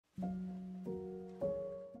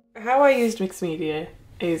how I used mixed media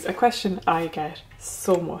is a question I get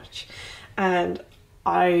so much, and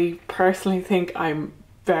I personally think I'm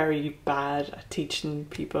very bad at teaching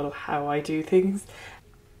people how I do things.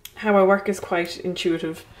 How I work is quite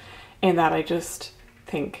intuitive in that I just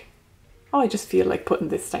think, oh, I just feel like putting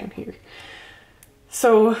this down here.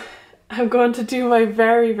 So I'm going to do my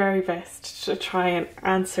very, very best to try and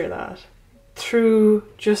answer that through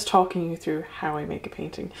just talking you through how I make a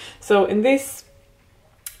painting. So in this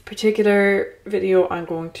particular video, I'm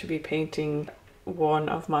going to be painting one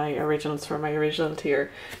of my originals for my original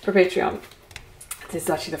tier for Patreon. This is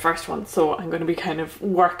actually the first one, so I'm going to be kind of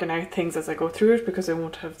working out things as I go through it because I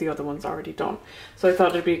won't have the other ones already done. So I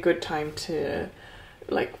thought it'd be a good time to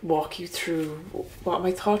like walk you through what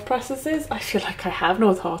my thought process is. I feel like I have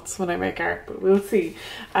no thoughts when I make art, but we'll see.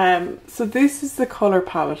 So this is the colour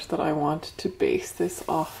palette that I want to base this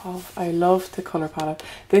off of. I love the colour palette.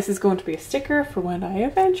 This is going to be a sticker for when I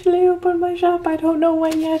eventually open my shop. I don't know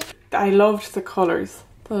when yet. I loved the colours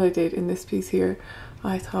that I did in this piece here.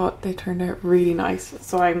 I thought they turned out really nice.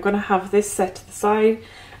 So I'm going to have this set to the side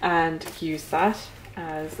and use that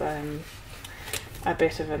as a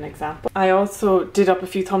bit of an example. I also did up a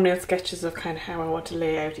few thumbnail sketches of kind of how I want to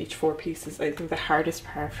lay out each 4 pieces. I think the hardest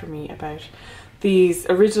part for me about these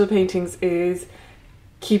original paintings is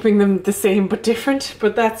keeping them the same but different,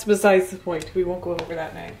 but that's besides the point. We won't go over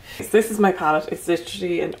that now. So this is my palette. It's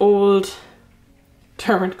literally an old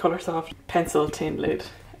Derwent Coloursoft pencil tin lid.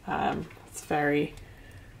 It's very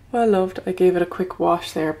well loved. I gave it a quick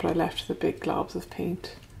wash there, but I left the big globs of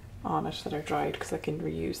paint on it that are dried because I can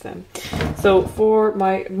reuse them. So for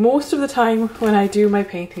most of the time when I do my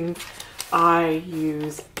paintings, I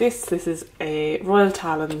use this. This is a Royal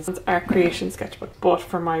Talons Art Creation sketchbook, but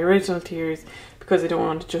for my original tiers, because I don't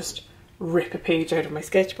want to just rip a page out of my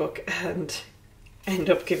sketchbook and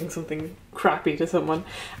end up giving something crappy to someone,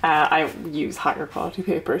 I use higher quality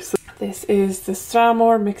paper. So this is the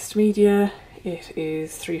Stramor Mixed Media. It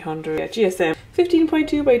is 300 GSM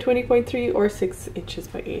 15.2 by 20.3 or 6 inches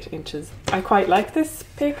by 8 inches. I quite like this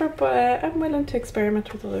paper, but I'm willing to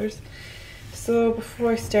experiment with others. So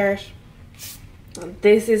before I start,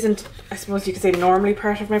 this isn't, I suppose you could say, normally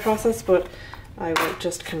part of my process, but I will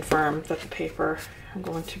just confirm that the paper I'm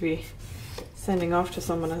going to be sending off to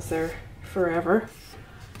someone as their forever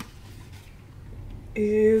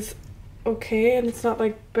is okay, and it's not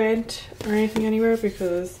like bent or anything anywhere,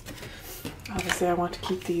 because obviously I want to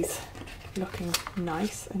keep these looking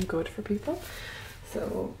nice and good for people.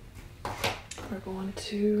 So we're going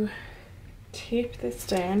to tape this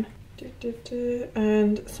down.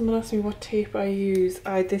 And someone asked me what tape I use.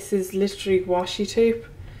 This is literally washi tape.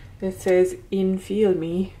 It says "Infeel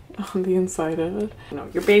Me" on the inside of it. No,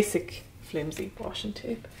 your basic flimsy washing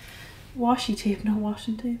tape. Washi tape, not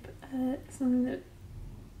washing tape. So I'm gonna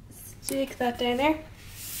stick that down there.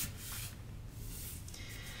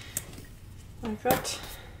 Like that.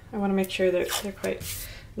 I want to make sure that they're quite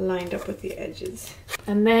lined up with the edges.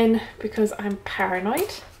 And then, because I'm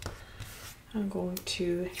paranoid, I'm going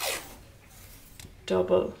to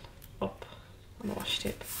double up on the washi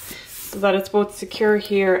tape so that it's both secure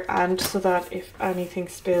here and so that if anything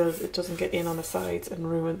spills, it doesn't get in on the sides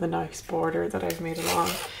and ruin the nice border that I've made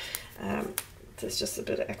along. There's just a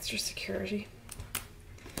bit of extra security.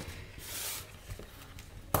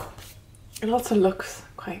 It also looks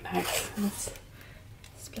quite nice, and it's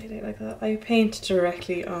displayed out like that. I paint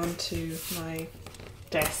directly onto my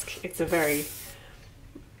desk. It's a very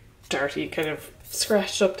dirty, kind of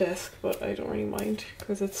scratched up desk, but I don't really mind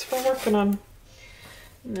because it's for working on.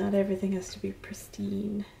 Not everything has to be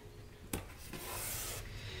pristine.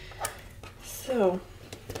 So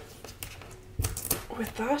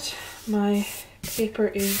with that, my paper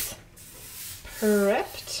is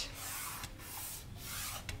prepped.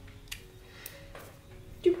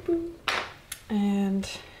 And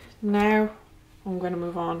now I'm going to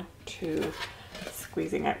move on to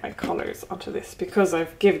squeezing out my colours onto this, because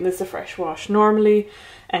I've given this a fresh wash. Normally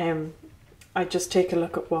I just take a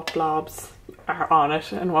look at what blobs are on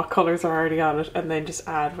it and what colours are already on it, and then just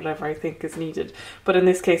add whatever I think is needed. But in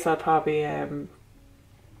this case I'll probably add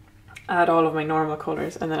all of my normal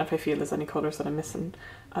colours, and then if I feel there's any colours that I'm missing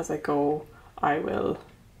as I go, I will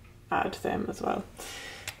add them as well.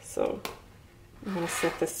 So I'm going to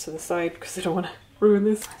set this to the side because I don't want to ruin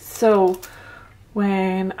this. So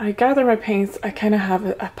when I gather my paints, I kind of have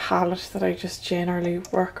a palette that I just generally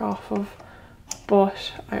work off of,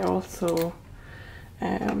 but I also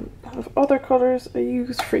have other colours I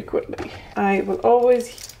use frequently. I will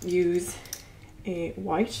always use a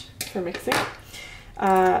white for mixing.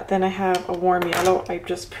 Then I have a warm yellow. I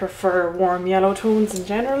just prefer warm yellow tones in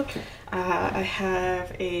general. I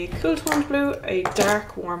have a cool toned blue, a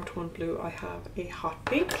dark warm toned blue. I have a hot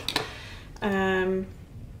pink. And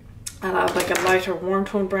I have like a lighter warm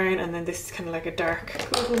tone brown, and then this is kind of like a dark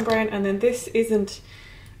cool tone brown, and then this isn't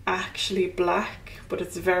actually black, but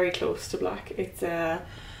it's very close to black. It's a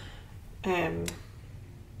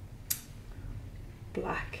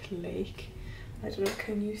Black Lake. I don't know,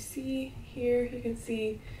 can you see here? You can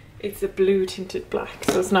see it's a blue tinted black,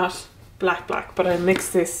 so it's not black, but I mix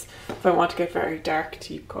this if I want to get very dark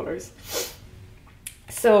deep colours.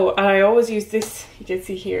 So I always use this, you can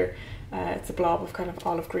see here, it's a blob of kind of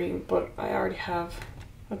olive green, but I already have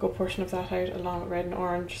a good portion of that out along with red and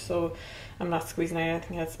orange, so I'm not squeezing out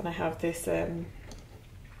anything else. And I have this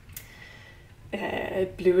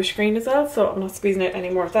bluish green as well, so I'm not squeezing out any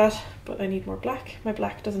more of that, but I need more black. My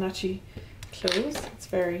black doesn't actually close, it's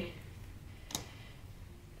very,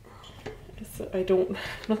 I'm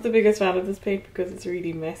not the biggest fan of this paint because it's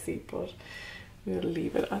really messy, but we'll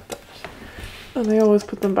leave it at that. And I always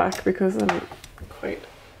put them back because I'm quite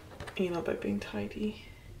anal about being tidy.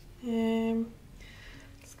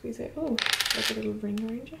 Squeeze out, oh, like a little ring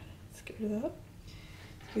around it. Let's get rid of that.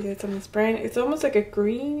 Squeeze out some of this brown. It's almost like a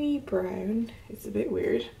greeny brown. It's a bit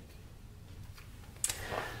weird,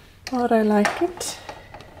 but I like it.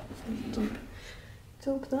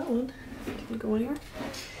 Dump that one. Didn't go anywhere.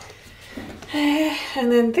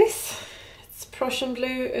 And then this, it's Prussian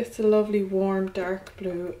blue. It's a lovely warm dark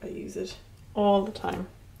blue. I use it all the time.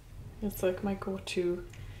 It's like my go-to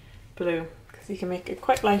blue because you can make it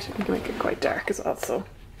quite light and you can make it quite dark as well. So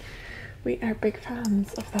we are big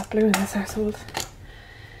fans of that blue in this household.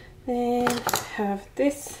 Then I have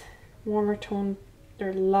this warmer tone,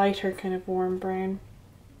 or lighter kind of warm brown.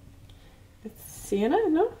 It's sienna,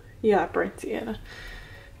 no? Yeah, bright sienna.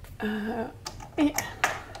 Yeah.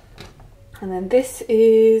 And then this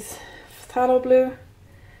is phthalo blue.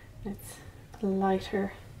 It's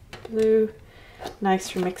lighter blue. Nice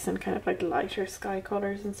for mixing kind of like lighter sky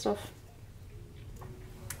colours and stuff.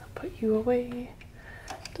 I'll put you away.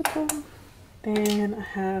 Then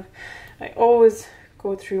I always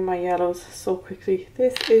go through my yellows so quickly.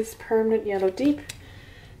 This is permanent yellow deep.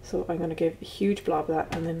 So I'm going to give a huge blob of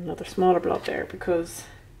that and then another smaller blob there because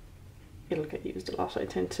it'll get used a lot. I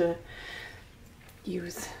tend to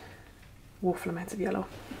use woeful amounts of yellow.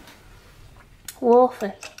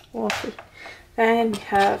 Woeful. Then we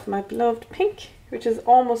have my beloved pink, which is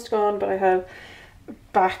almost gone, but I have a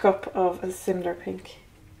backup of a similar pink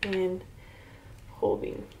in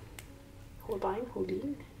Holbein.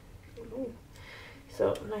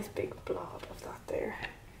 So nice big blob of that there.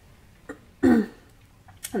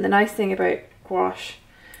 And the nice thing about gouache,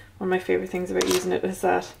 one of my favourite things about using it, is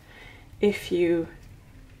that if you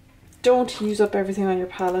don't use up everything on your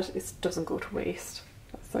palette, it doesn't go to waste.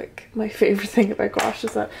 That's like my favourite thing about gouache,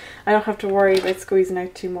 is that I don't have to worry about squeezing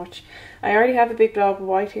out too much. I already have a big blob of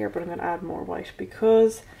white here, but I'm going to add more white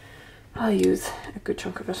because I'll use a good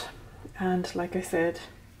chunk of it. And like I said,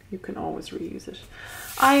 you can always reuse it.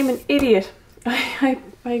 I'm an idiot.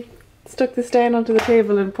 I stuck this down onto the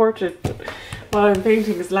table in portrait while I'm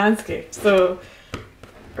painting this landscape. So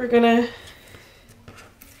we're gonna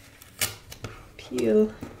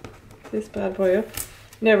peel this bad boy up.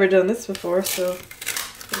 Never done this before, so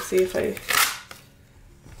we'll see if I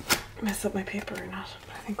mess up my paper or not,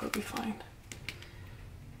 but I think we'll be fine.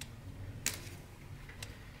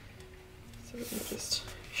 So we're gonna just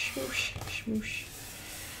smoosh, smoosh,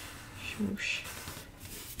 smoosh.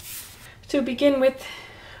 To begin with,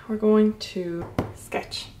 we're going to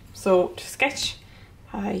sketch. So to sketch,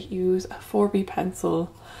 I use a 4B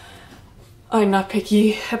pencil. I'm not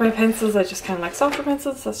picky about pencils, I just kind of like softer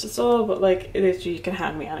pencils, that's just all, but like literally you can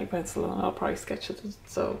hand me any pencil and I'll probably sketch it.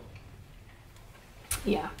 So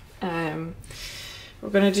yeah, we're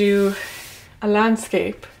gonna do a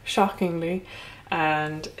landscape, shockingly,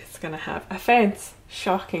 and it's gonna have a fence,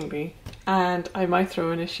 shockingly, and I might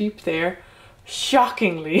throw in a sheep there,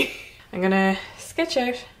 shockingly. I'm gonna sketch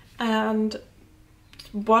out, and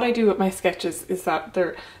what I do with my sketches is that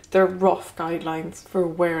they're rough guidelines for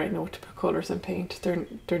where I know to put colours and paint.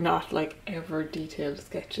 They're not like ever detailed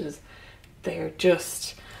sketches. They're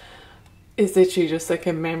just, it's literally just like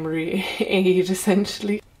a memory aid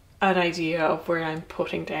essentially. An idea of where I'm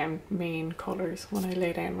putting down main colours when I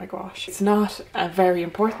lay down my gouache. It's not a very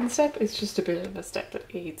important step, it's just a bit of a step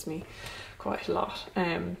that aids me quite a lot.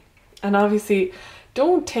 And obviously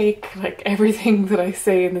don't take like everything that I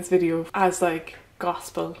say in this video as like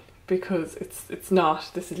gospel, because it's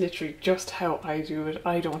not. This is literally just how I do it.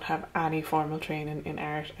 I don't have any formal training in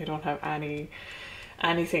art. I don't have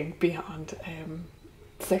anything beyond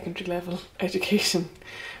secondary level education,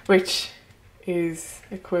 which is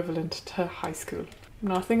equivalent to high school.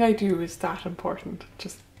 Nothing I do is that important.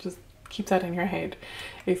 Just keep that in your head.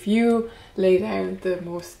 If you lay down the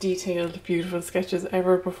most detailed, beautiful sketches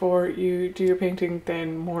ever before you do your painting,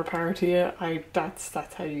 then more power to you. That's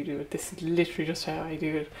how you do it. This is literally just how I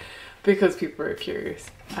do it because people are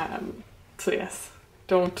curious. So yes,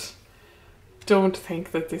 don't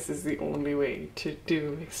think that this is the only way to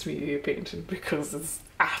do mixed media painting, because it's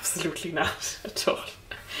absolutely not at all.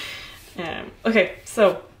 Okay,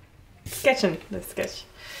 so sketching. Let's sketch.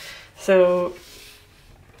 So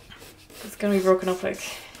it's going to be broken up like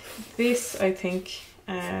this, I think.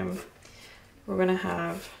 We're going to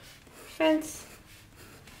have fence.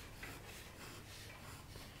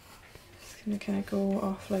 It's going to kind of go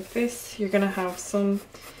off like this. You're going to have some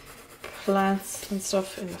plants and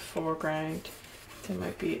stuff in the foreground. There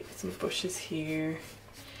might be some bushes here.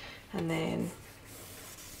 And then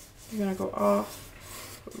you're going to go off,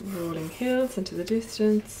 rolling hills into the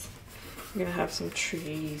distance. We're going to have some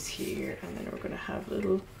trees here, and then we're going to have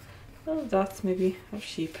little dots maybe of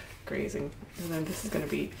sheep grazing, and then this is going to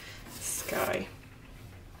be sky.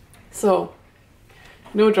 So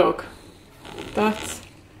no joke, that's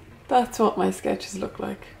what my sketches look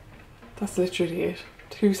like. That's literally it.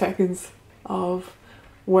 2 seconds of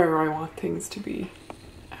where I want things to be.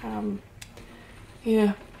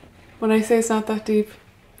 Yeah, when I say it's not that deep,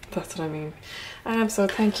 that's what I mean. So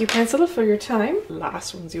thank you, pencil, for your time.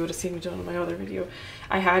 Last ones you would have seen me done in my other video.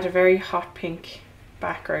 I had a very hot pink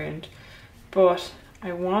background, but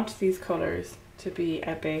I want these colours to be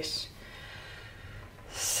a bit,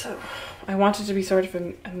 so I want it to be sort of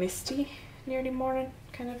a misty, nearly morning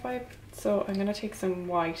kind of vibe. So I'm going to take some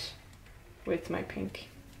white with my pink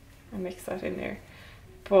and mix that in there,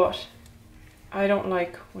 but I don't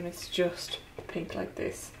like when it's just pink like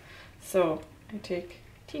this. So I take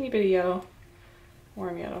a teeny bit of yellow,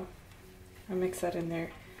 warm yellow, and mix that in there,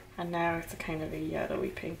 and now it's a kind of a yellowy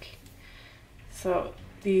pink. So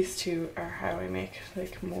these two are how I make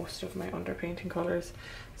like most of my underpainting colours.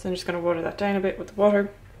 So I'm just going to water that down a bit with the water,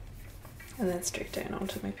 and then straight down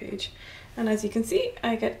onto my page. And as you can see,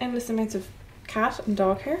 I get endless amounts of cat and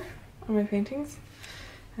dog hair on my paintings.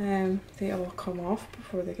 They all come off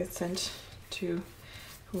before they get sent to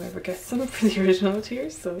whoever gets them for the original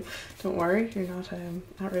tiers, so don't worry, you're not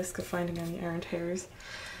at risk of finding any errant hairs.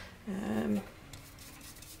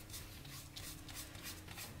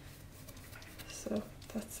 So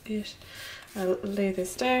that's it. I'll lay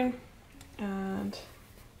this down and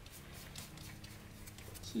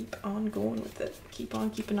keep on going with it. Keep on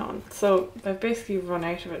keeping on. So I've basically run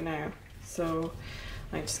out of it now, so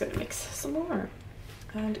I'm just going to mix some more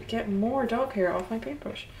and get more dog hair off my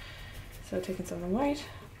paintbrush. So taking some of the white,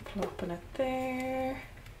 plopping it there,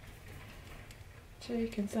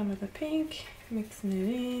 taking some of the pink, mixing it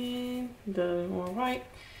in, a little more white,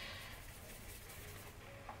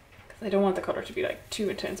 because I don't want the colour to be like too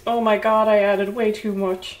intense. Oh my god, I added way too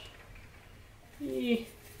much. Yee.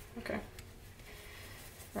 Okay.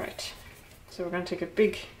 Right. So we're going to take a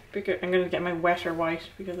bigger, I'm going to get my wetter white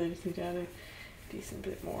because I just need to add a decent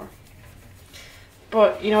bit more.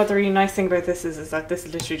 But you know what the really nice thing about this is that this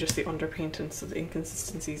is literally just the underpainting, so the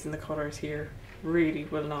inconsistencies in the colours here really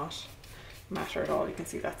will not matter at all. You can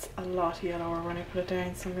see that's a lot yellower when I put it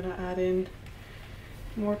down, so I'm going to add in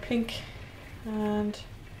more pink and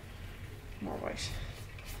more white.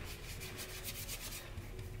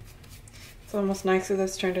 It's almost nicer that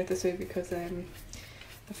it's turned out this way because the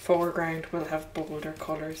foreground will have bolder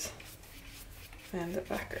colours than the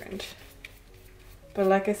background. But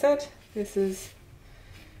like I said, this is,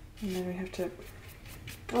 and then we have to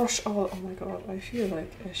brush all, oh my god, I feel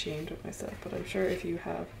like ashamed of myself, but I'm sure if you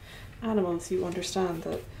have animals you understand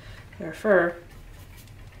that their fur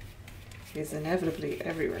is inevitably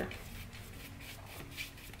everywhere.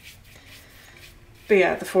 But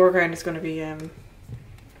yeah, the foreground is going to be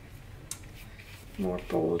more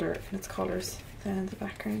bolder in its colours than the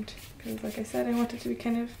background, because like I said, I want it to be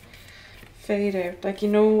kind of fade out, like, you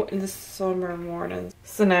know, in the summer mornings.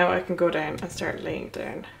 So now I can go down and start laying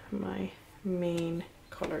down my main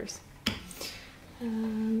colours.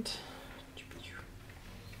 And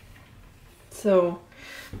so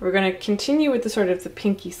we're going to continue with the sort of the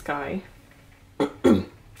pinky sky,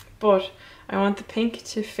 but I want the pink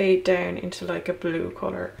to fade down into like a blue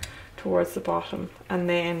colour towards the bottom, and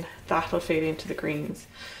then that'll fade into the greens.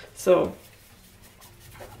 So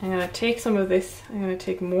I'm going to take some of this, I'm going to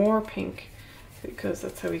take more pink because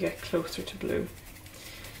that's how we get closer to blue.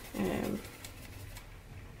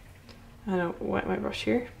 I'll wet my brush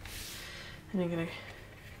here, and I'm going to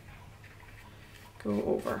go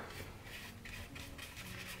over.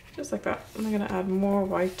 just like that. And I'm going to add more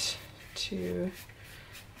white to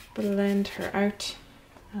blend her out,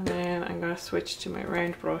 and then I'm going to switch to my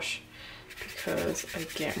round brush because I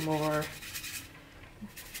get more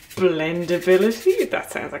blendability.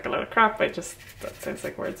 That sounds like a lot of crap. That sounds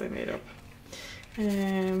like words I made up.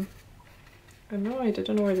 Annoyed, I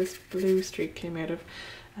don't know where this blue streak came out of,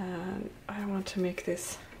 and I want to make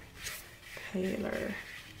this paler,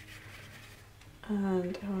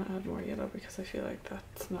 and I want to add more yellow because I feel like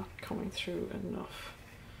that's not coming through enough.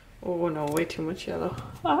 Oh no, way too much yellow.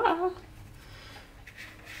 Ah.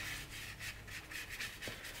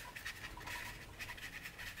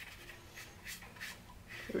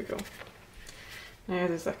 Here we go. Now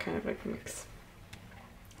there's that kind of like mix,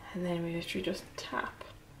 and then we literally just tap.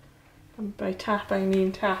 And by tap I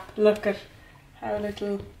mean tap. Look at how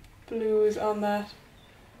little blue is on that.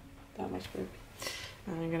 That much blue.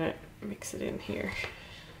 And I'm gonna mix it in here.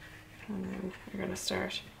 And then we're gonna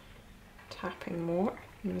start tapping more,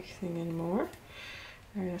 mixing in more.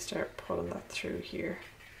 We're gonna start pulling that through here.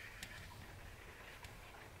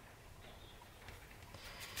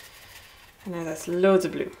 And now that's loads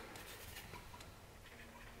of blue.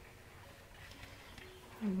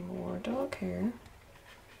 And more dog hair.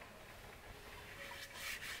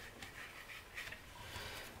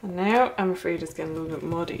 And now I'm afraid it's getting a little bit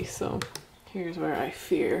muddy, so here's where I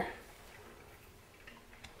fear.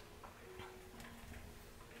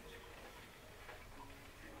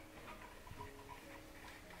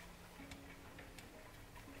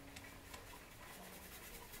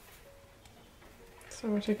 So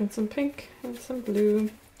we're taking some pink and some blue,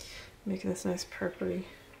 making this nice purpley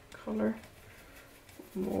colour.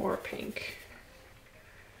 More pink.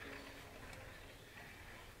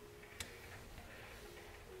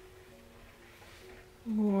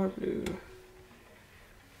 More blue.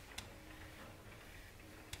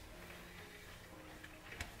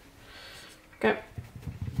 Okay.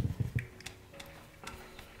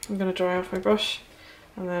 I'm going to dry off my brush,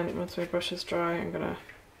 and then once my brush is dry I'm going to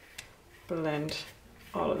blend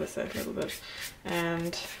all of this out a little bit.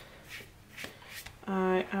 And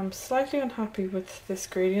I am slightly unhappy with this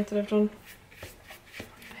gradient that I've done.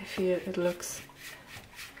 I feel it looks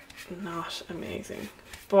not amazing,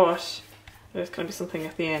 but there's going to be something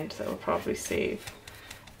at the end that will probably save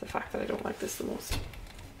the fact that I don't like this the most.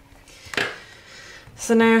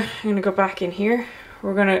 So now I'm going to go back in here.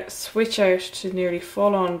 We're going to switch out to nearly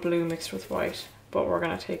full on blue mixed with white, but we're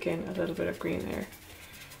going to take in a little bit of green there.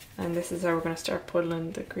 And this is how we're going to start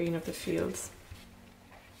puddling the green of the fields.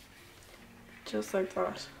 Just like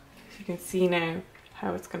that. You can see now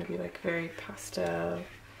how it's going to be like very pastel,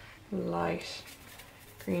 light,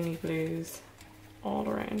 greeny blues all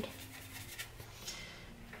around.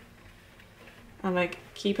 And like,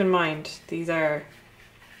 keep in mind, these are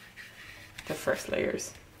the first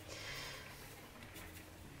layers.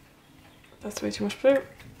 That's way too much blue. I'm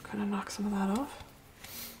gonna knock some of that off.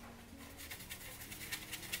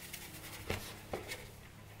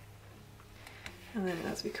 And then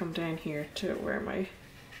as we come down here to where my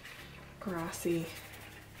grassy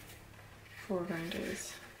foreground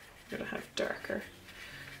is, I'm gonna have darker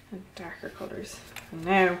and darker colours. And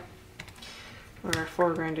now, where our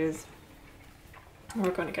foreground is, we're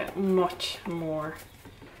going to get much more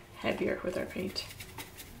heavier with our paint.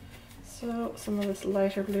 So some of this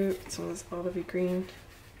lighter blue, some of this olivey green,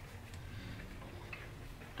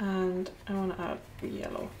 and I want to add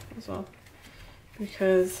yellow as well,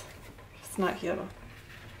 because it's not yellow,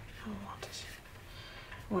 I don't want it.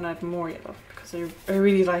 I want to add more yellow because I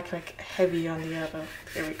really like heavy on the yellow.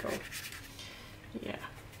 There we go. Yeah.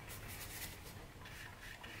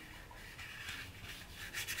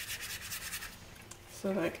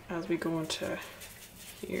 So like as we go into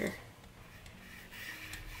here,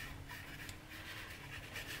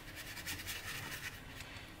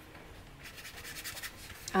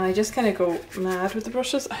 and I just kind of go mad with the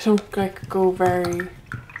brushes. I don't like go very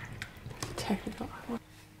technical.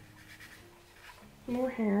 More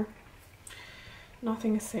hair.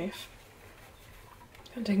 Nothing is safe.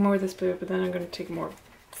 I'm gonna take more of this blue, but then I'm gonna take more.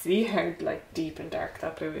 See how like deep and dark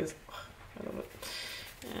that blue is. I love it.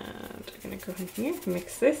 And I'm gonna go in here,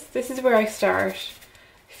 mix this. This is where I start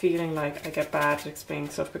feeling like I get bad at explaining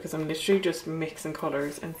stuff, because I'm literally just mixing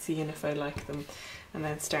colours and seeing if I like them, and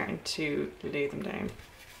then starting to lay them down.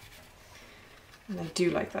 And I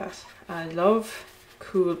do like that. I love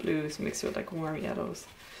cool blues mixed with like warm yellows.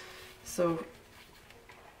 So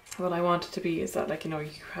what I want it to be is that, like, you know,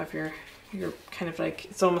 you have your kind of like,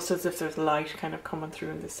 it's almost as if there's light kind of coming through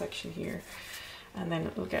in this section here, and then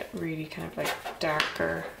it'll get really kind of like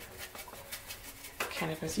darker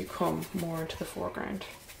kind of as you come more into the foreground.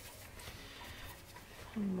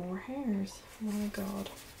 And more hairs. Oh my god.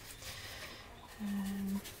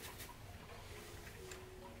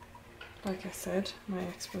 Like I said, my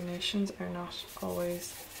explanations are not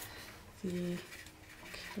always the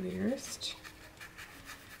clearest,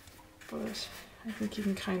 but I think you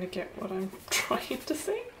can kind of get what I'm trying to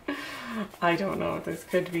say. I don't know, this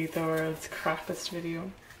could be the world's crappiest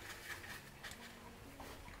video.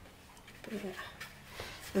 But yeah,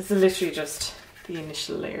 this is literally just the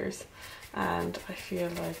initial layers, and I feel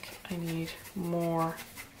like I need more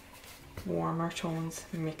warmer tones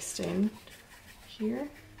mixed in here.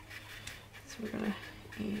 So we're gonna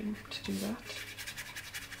aim to do that.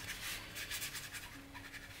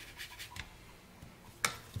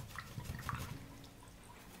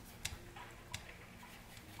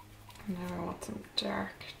 And now I want some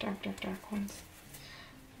dark ones.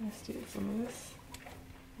 Let's do some of this.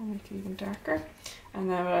 I'll make it even darker. And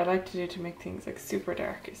then what I like to do to make things like super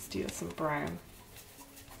dark is steal some brown.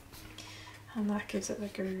 And that gives it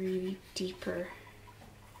like a really deeper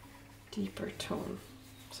tone.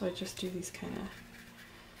 So I just do these kind of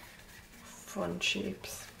fun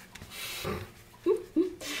shapes.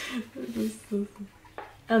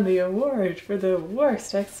 And the award for the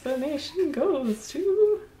worst explanation goes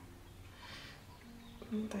to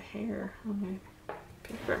the hair on my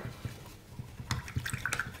paper.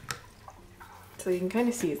 So you can kind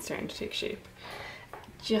of see it's starting to take shape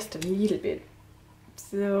just a little bit.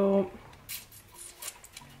 So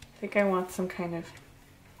I think I want some kind of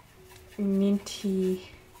minty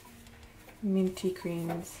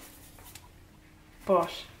greens,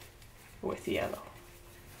 but with yellow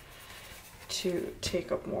to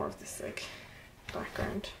take up more of this like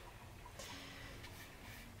background.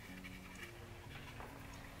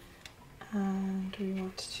 And we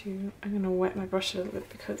want to, I'm going to wet my brush a little bit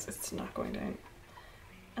because it's not going down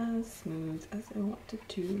as smooth as I want it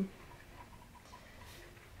to.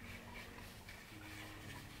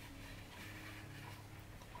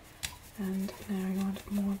 And now I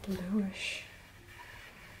want more bluish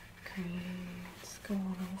greens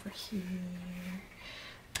going over here.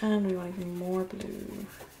 And we want even more blue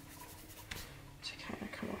to kind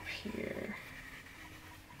of come up here.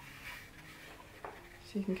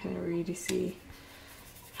 So you can kind of really see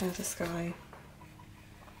how the sky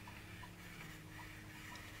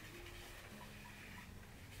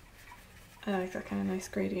I like that kind of nice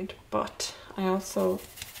gradient, but I also,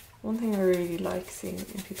 one thing I really like seeing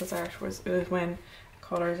in people's art is when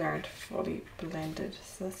colours aren't fully blended.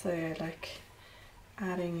 So that's why I like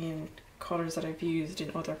adding in colours that I've used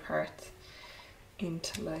in other parts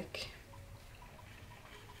into like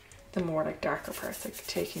the more like darker parts, like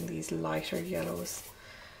taking these lighter yellows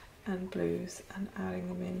and blues and adding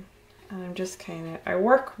them in. And I'm just kind of, I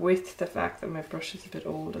work with the fact that my brush is a bit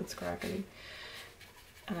old and scraggly,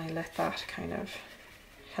 and I let that kind of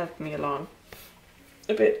help me along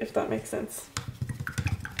a bit, if that makes sense.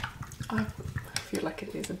 I feel like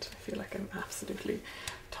it isn't. I feel like I'm absolutely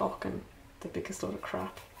talking the biggest load of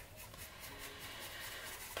crap.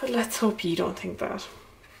 But let's hope you don't think that.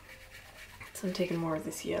 So I'm taking more of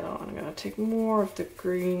this yellow, and I'm going to take more of the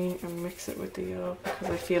green and mix it with the yellow, because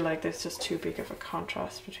I feel like there's just too big of a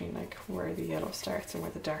contrast between like where the yellow starts and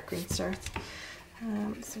where the dark green starts.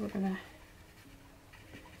 So we're going to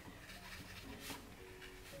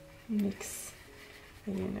mix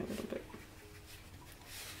it in a little bit.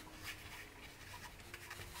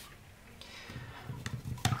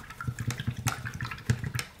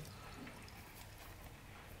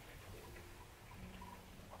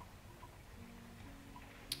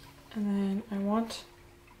 And then I want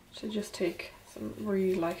to just take some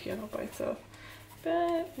really light yellow by itself,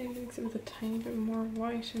 but maybe mix it with a tiny bit more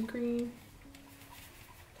white and green.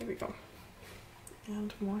 There we go.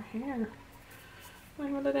 And more hair.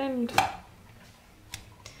 When will it end?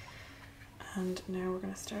 And now we're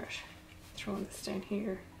going to start throwing this down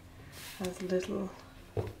here as little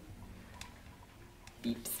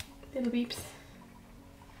beeps. Little beeps.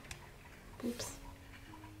 Boops.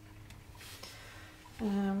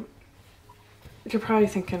 You're probably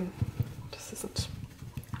thinking this isn't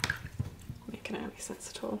making any sense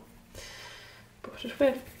at all, but it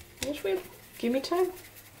will. It will. Give me time.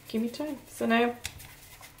 Give me time. So now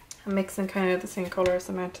I'm mixing kind of the same colour as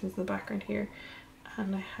the mountains in the background here,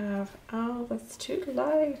 and I have, oh, that's too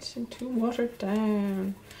light and too watered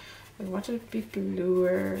down. I want it to be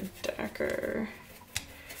bluer and darker.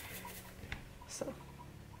 So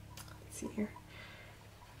let's see here.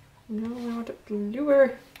 No, I want it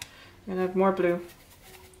bluer. I'm gonna have more blue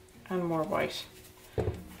and more white.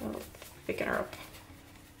 I'll thicken her up.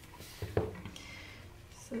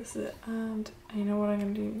 So this is it, and I know what I'm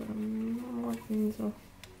gonna do, but I'm more greens. So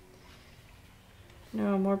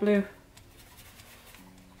No, more blue.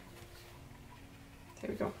 There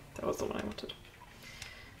we go. That was the one I wanted.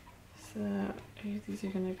 So these are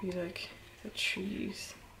going to be like the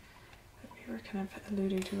trees that we were kind of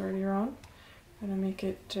alluding to earlier on. I'm going to make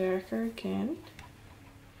it darker again.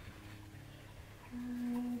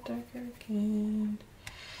 Darker again.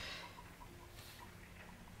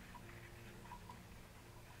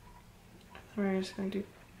 We're just going to do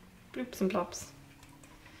bloops and plops.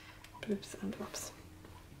 Bloops and plops.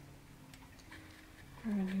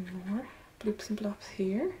 We're going to do more bloops and plops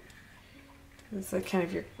here. It's like kind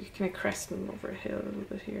of you're kind of cresting over a hill a little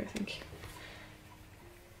bit here, I think.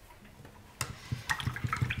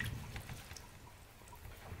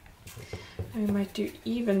 I might do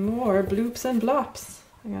even more bloops and blops.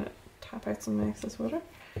 I'm gonna tap out some excess water.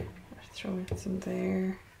 Throw in some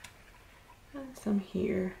there and some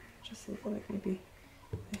here, just so that like maybe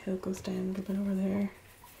the hill goes down a little bit over there.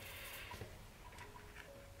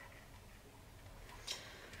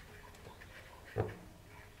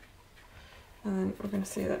 And then we're going to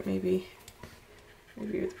say that maybe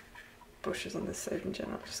with bushes on this side in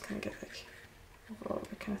general, just kind of get like a little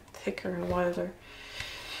bit kind of thicker and wilder.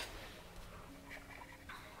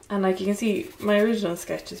 And like you can see, my original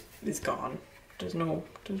sketch is gone. There's no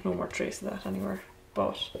more trace of that anywhere.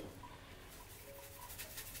 But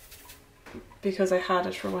because I had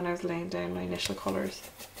it for when I was laying down my initial colours,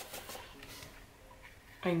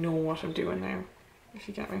 I know what I'm doing now, if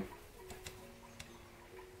you get me.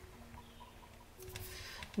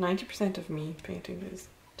 90% of me painting is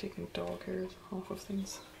taking dog hairs off of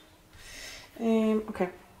things. Okay.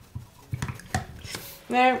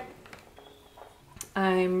 Now,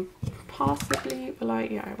 I'm possibly,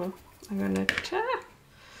 yeah, I will. I'm gonna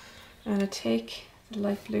take the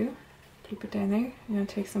light blue, put it down there. I'm gonna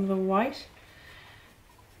take some of the white,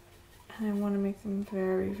 and I want to make them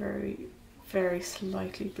very, very, very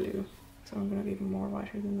slightly blue. So I'm gonna be even more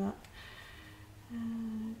whiter than that.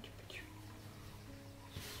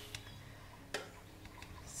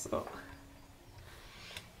 So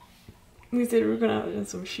we said we're gonna add in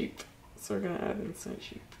some sheep, so we're gonna add in some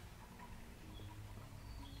sheep.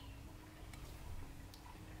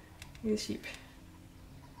 Here's sheep.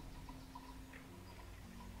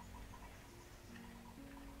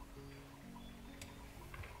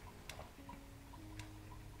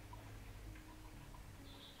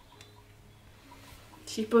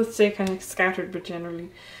 Sheep both stay kind of scattered, but generally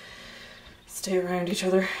stay around each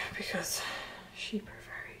other because sheep are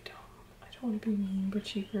very dumb. I don't want to be mean, but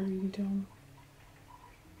sheep are really dumb.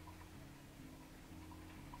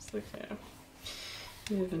 It's like, yeah,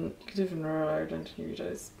 you live in rural Ireland and you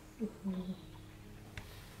guys.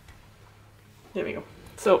 There we go.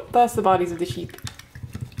 So that's the bodies of the sheep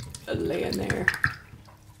laying there,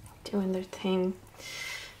 doing their thing.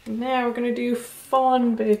 And now we're gonna do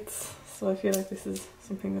fun bits. So I feel like this is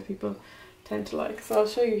something that people tend to like. So I'll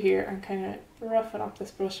show you here. I'm kind of roughing up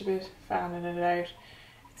this brush a bit, fanning it out.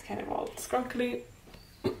 It's kind of all scrunkly.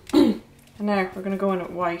 And now we're going to go in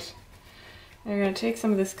at white. Now we're going to take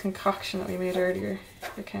some of this concoction that we made earlier,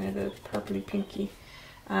 the kind of the purpley pinky,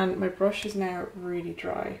 and my brush is now really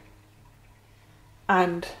dry.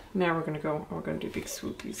 And now we're going to do big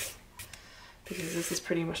swoopies, because this is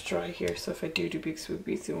pretty much dry here. So if I do big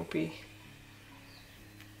swoopies, it won't be.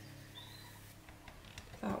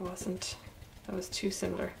 That was too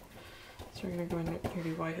similar. So we're going to go in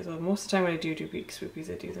nearly white as well. Most of the time when I do big swoopies,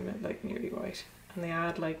 I do them at like nearly white. And they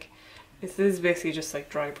add like, this is basically just like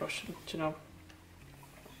dry brushing, you know.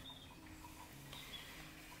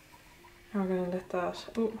 And we're going to let that,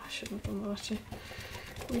 oh, I shouldn't have done that actually.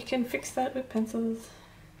 We can fix that with pencils.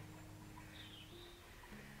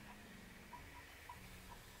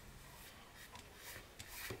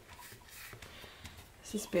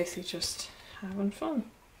 This is basically just having fun.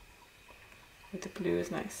 With the blue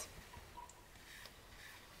is nice.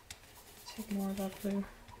 Take more of that blue.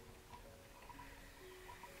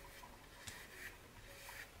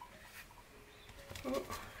 Oh,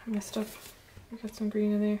 I messed up. I got some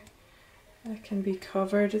green in there. That can be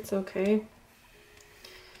covered, it's okay.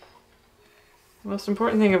 The most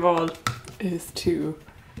important thing of all is to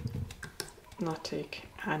not take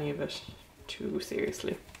any of it too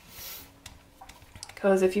seriously.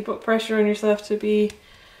 Because if you put pressure on yourself to be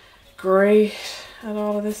great at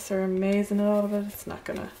all of this or amazing at all of it, it's not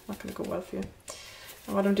gonna go well for you.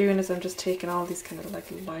 And what I'm doing is I'm just taking all these kind of like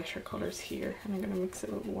lighter colours here and I'm gonna mix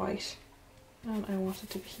it with white. And I want it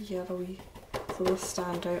to be yellowy, so they'll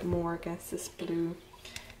stand out more against this blue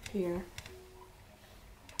here.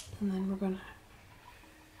 And then we're gonna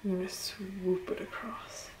swoop it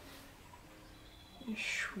across.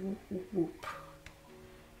 Swoop.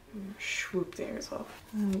 Swoop there as well.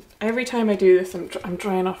 And every time I do this, I'm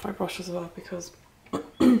drying off my brush as well, because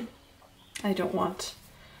I don't want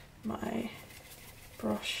my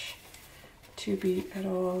brush to be at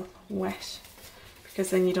all wet, because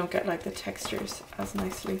then you don't get like the textures as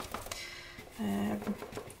nicely.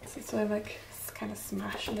 So I like kind of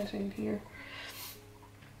smashing it in here.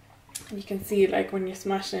 And you can see like when you're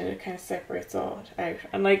smashing it, it kind of separates all out.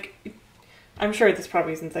 And like, I'm sure this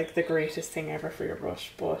probably isn't like the greatest thing ever for your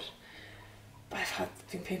brush, but I've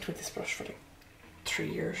been painting with this brush for like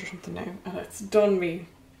 3 years or something now, and it's done me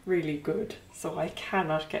really good, so I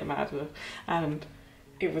cannot get mad at it. And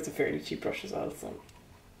it was a fairly cheap brush as well, so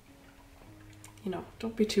you know,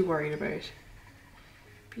 don't be too worried about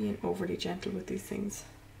being overly gentle with these things,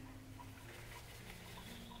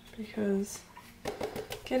 because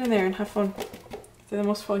get in there and have fun. The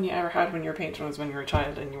most fun you ever had when you were painting was when you were a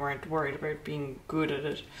child and you weren't worried about being good at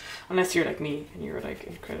it, unless you're like me and you were like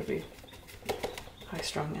incredibly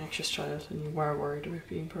high-strung, anxious child and you were worried about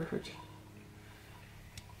being perfect.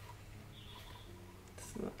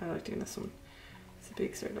 So I like doing this one. It's a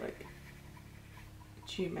big sort of like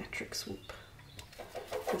geometric swoop.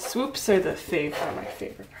 The swoops are my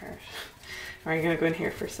favourite part. We're going to go in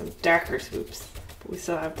here for some darker swoops, but we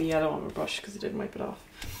still have the yellow on my brush because I didn't wipe it off.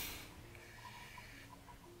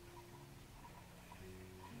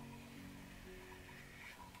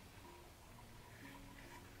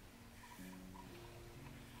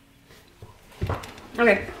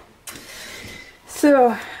 Okay,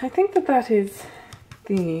 so I think that is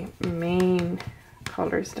the main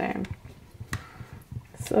colours down.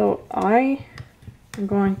 So I am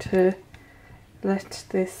going to let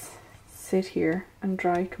this sit here and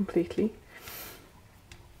dry completely,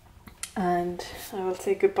 and I will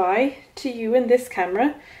say goodbye to you in this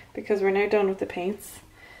camera because we're now done with the paints,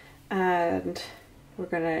 and we're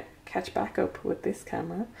gonna catch back up with this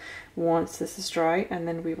camera once this is dry, and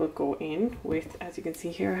then we will go in with, as you can see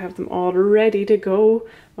here, I have them all ready to go,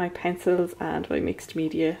 my pencils and my mixed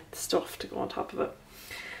media stuff to go on top of it.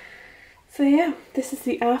 So yeah, this is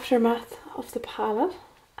the aftermath of the palette,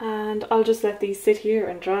 and I'll just let these sit here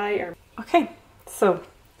and dry. Okay, so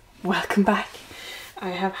welcome back.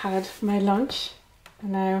 I have had my lunch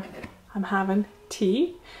and now I'm having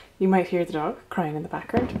tea. You might hear the dog crying in the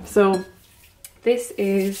background. So this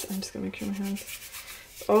is, I'm just gonna make sure my hands,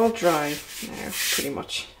 it's all dry now, pretty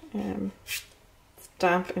much. It's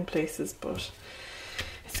damp in places, but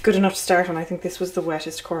it's good enough to start on. I think this was the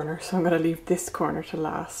wettest corner, so I'm gonna leave this corner to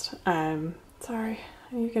last. Sorry,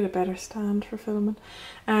 I need to get a better stand for filming.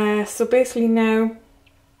 So basically now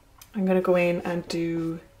I'm gonna go in and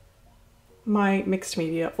do my mixed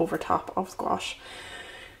media over top of squash.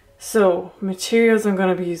 So materials I'm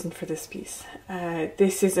gonna be using for this piece.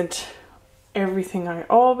 This isn't everything I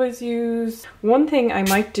always use. One thing I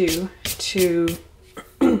might do to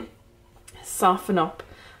soften up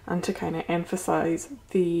and to kind of emphasize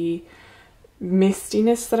the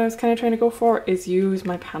mistiness that I was kind of trying to go for is use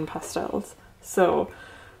my pan pastels. So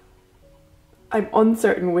I'm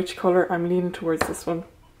uncertain which color I'm leaning towards this one,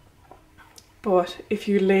 but if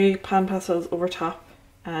you lay pan pastels over top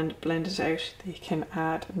and blend it out, they can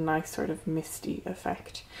add a nice sort of misty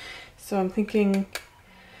effect. So I'm thinking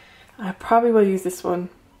I probably will use this one,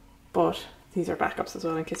 but these are backups as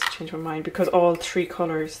well in case I change my mind, because all three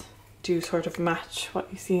colours do sort of match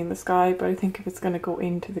what you see in the sky. But I think if it's going to go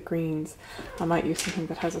into the greens, I might use something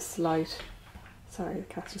that has a slight, sorry, the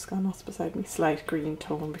cat's just gone off beside me, slight green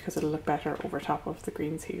tone, because it'll look better over top of the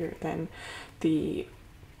greens here than the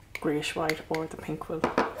greyish white or the pink will.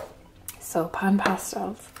 So pan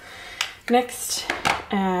pastels. Next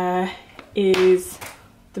is,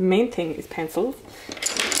 the main thing is pencils.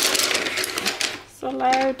 So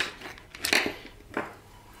loud.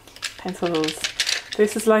 Pencils.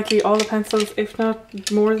 This is likely all the pencils, if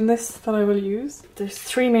not more than this, that I will use. There's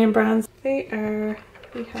three main brands. They are,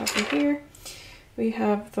 we have them here. We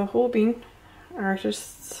have the Whole Bean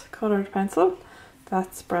Artist's Coloured Pencil.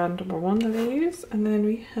 That's brand number 1 that I use. And then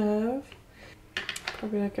we have,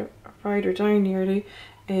 probably like a ride or die nearly,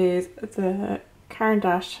 is the Caran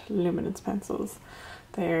d'Ache Luminance pencils.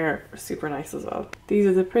 They're super nice as well. These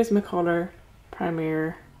are the Prismacolor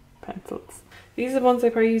Premier pencils. These are the ones I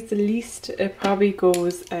probably use the least. It probably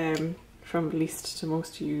goes from least to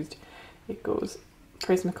most used. It goes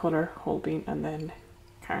Prismacolor, Whole Bean, and then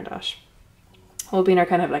Caran d'Ache. Whole Bean are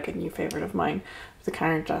kind of like a new favourite of mine. The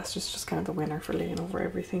Caran d'Ache is just kind of the winner for laying over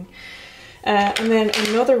everything. And then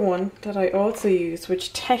another one that I also use,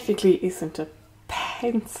 which technically isn't a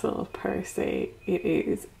pencil per se, it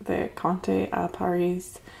is the Conte à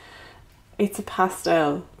Paris. It's a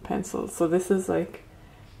pastel pencil, so this is like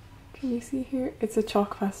Can you see here? It's a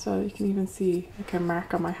chalk pastel. You can even see like a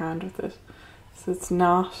mark on my hand with it. So it's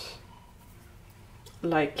not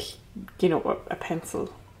like, you know, a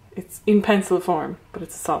pencil. It's in pencil form, but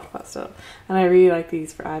it's a soft pastel. And I really like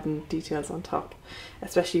these for adding details on top,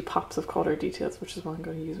 especially pops of colour details, which is what I'm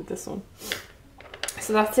going to use with this one.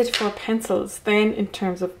 So that's it for pencils. Then in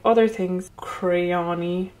terms of other things,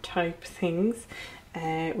 crayon-y type things,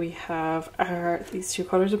 we have these two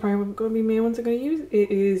colours are probably going to be main ones I'm going to use. It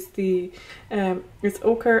is the, it's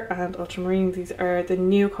ochre and ultramarine. These are the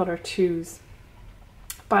Neo Colour 2s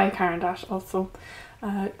by Caran d'Ache also.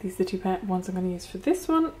 These are the two ones I'm going to use for this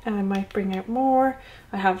one. I might bring out more.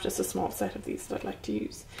 I have just a small set of these that I'd like to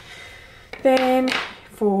use. Then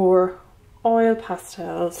for oil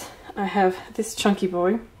pastels, I have this chunky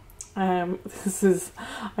boy. This is,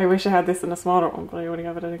 I wish I had this in a smaller one, but I only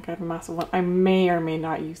have it, I think I have a massive one. I may or may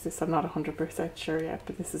not use this, I'm not 100% sure yet,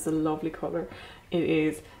 but this is a lovely colour. It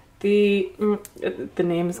is the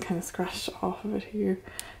name is kind of scratched off of it here.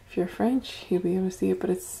 If you're French, you'll be able to see it, but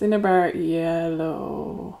it's Cinnabar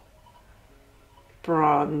Yellow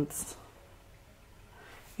Bronze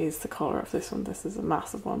is the colour of this one. This is a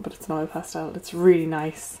massive one, but it's an oil pastel. It's really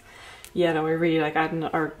nice yellow. I really like adding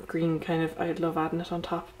it, or green kind of, I love adding it on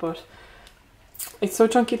top, but it's so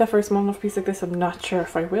chunky that for a small enough piece like this I'm not sure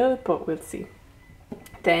if I will, but we'll see.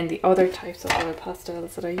 Then the other types of oil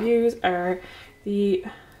pastels that I use are the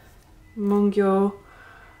Mimieux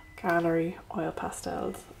Gallery oil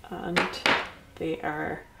pastels, and they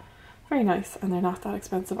are very nice and they're not that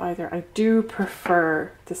expensive either. I do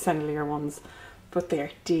prefer the Sennelier ones, but they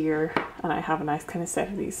are dear, and I have a nice kind of set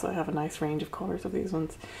of these, so I have a nice range of colours of these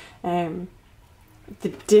ones. The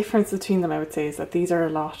difference between them, I would say, is that these are a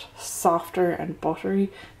lot softer and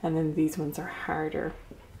buttery, and then these ones are harder.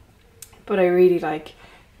 But I really like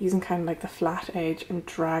using kind of like the flat edge and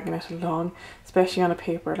dragging it along, especially on a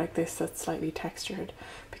paper like this that's slightly textured,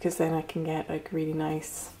 because then I can get like really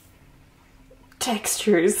nice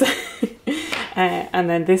textures. And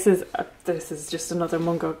then this is just another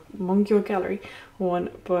Mimieux Gallery one,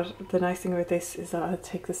 but the nice thing about this is that I'll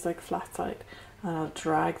take this like flat side and I'll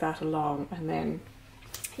drag that along, and then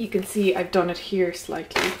you can see I've done it here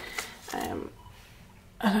slightly, and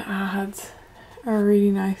it adds a really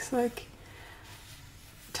nice like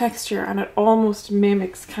texture, and it almost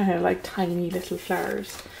mimics kind of like tiny little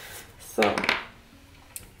flowers. So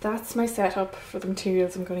that's my setup for the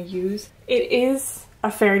materials I'm going to use. It is a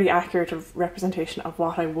fairly accurate representation of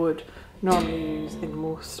what I would normally use in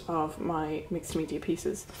most of my mixed media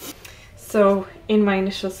pieces. So in my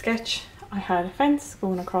initial sketch I had a fence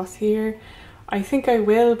going across here. I think I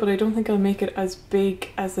will, but I don't think I'll make it as big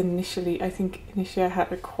as initially. I think initially I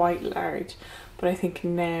had it quite large, but I think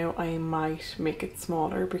now I might make it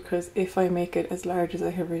smaller, because if I make it as large as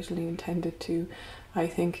I have originally intended to, I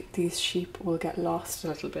think these sheep will get lost a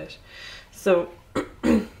little bit. So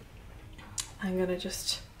I'm gonna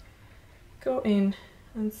just go in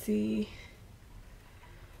and see.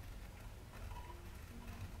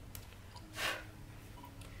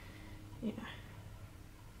 Yeah.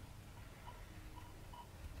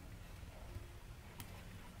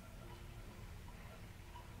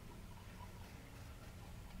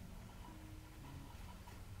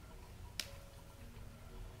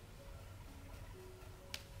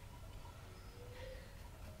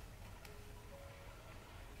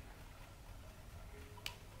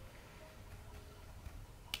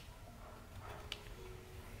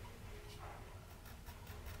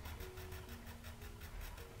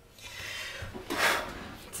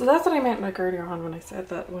 So that's what I meant like earlier on when I said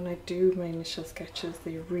that when I do my initial sketches,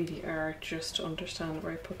 they really are just to understand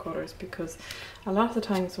where I put colours, because a lot of the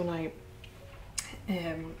times when I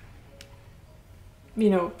you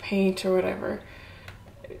know, paint or whatever,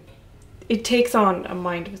 it takes on a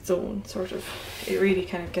mind of its own, sort of. It really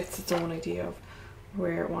kind of gets its own idea of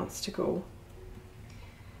where it wants to go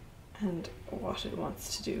and what it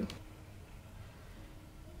wants to do.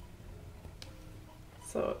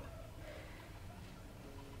 So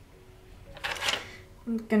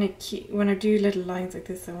I'm gonna keep, when I do little lines like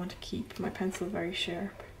this, I want to keep my pencil very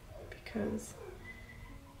sharp, because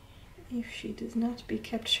if she does not be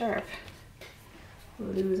kept sharp,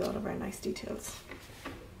 we'll lose all of our nice details.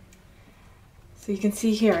 So you can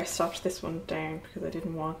see here I stopped this one down because I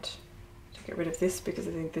didn't want to get rid of this, because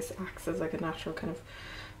I think this acts as like a natural kind of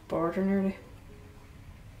border nearly.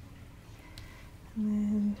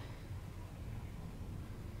 And then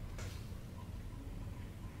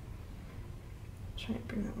try and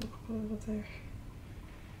bring that one up a little bit there.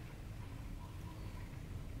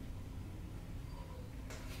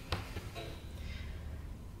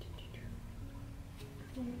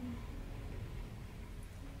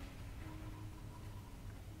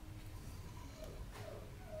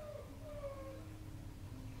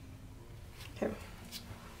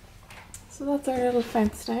 So that's our little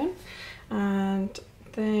fence down, and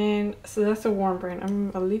then so that's a warm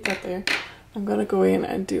brown. I'll leave that there. I'm gonna go in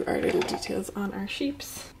and do our little details on our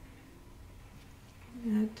sheeps.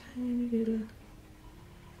 Add tiny little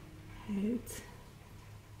heads.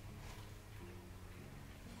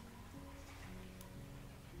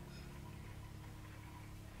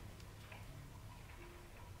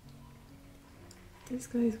 This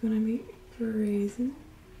guy's gonna be grazing.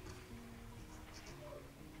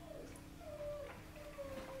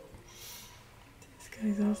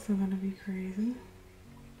 This guy's also gonna be grazing.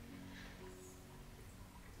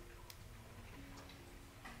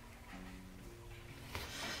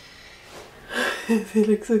 They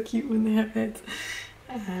look so cute when they have heads.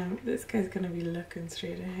 This guy's gonna be looking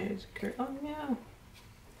straight ahead. Oh no!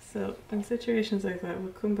 So in situations like that,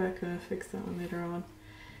 we'll come back and I'll fix that one later on.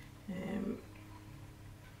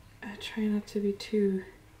 I try not to be too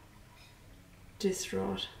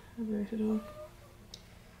distraught about it all.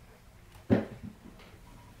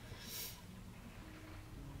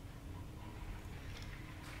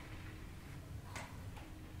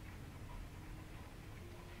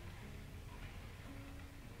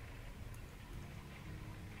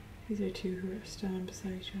 These are two who are standing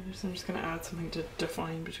beside each other, so I'm just going to add something to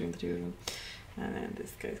define between the two of them. And then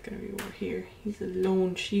this guy's going to be over here. He's a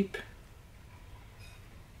lone sheep.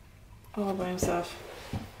 All by himself.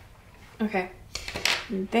 Okay,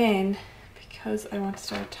 and then because I want to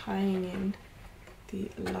start tying in the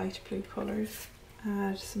light blue colours,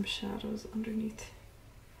 add some shadows underneath.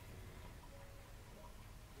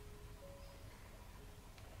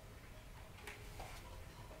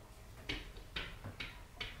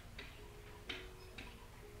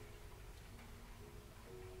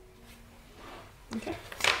 Okay,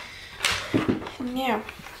 now,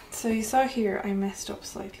 so you saw here I messed up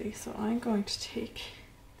slightly, so I'm going to take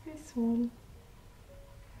this one.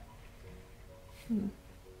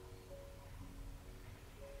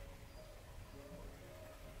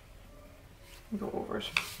 Go over it.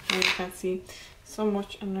 I can't see so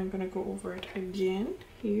much, and I'm going to go over it again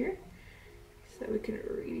here so that we can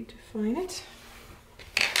really define it.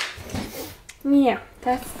 Yeah,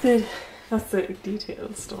 that's the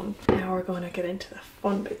details done. Now we're going to get into the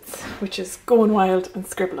fun bits, which is going wild and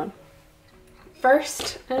scribbling.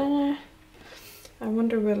 First, I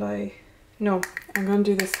wonder no, I'm going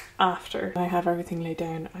to do this after I have everything laid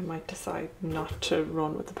down. I might decide not to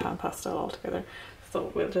run with the pan pastel altogether.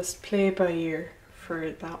 So we'll just play it by ear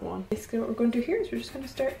for that one. Basically what we're going to do here is we're just going to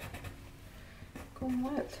start going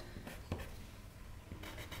wild.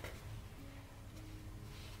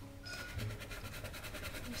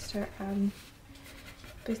 Start adding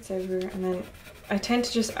bits everywhere, and then I tend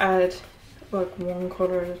to just add like one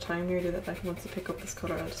colour at a time nearly, that like once I pick up this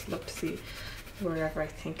colour I'll just look to see wherever I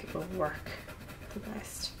think it will work the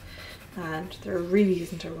best. And there really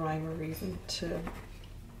isn't a rhyme or reason to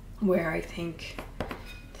where I think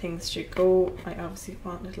things should go. I obviously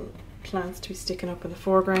want little plants to be sticking up in the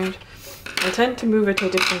foreground. I tend to move it to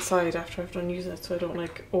a different side after I've done using it, so I don't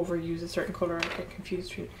like overuse a certain colour. I get confused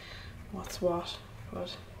between what's what,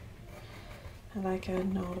 but I like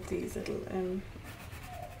adding all of these little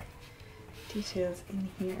details in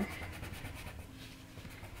here.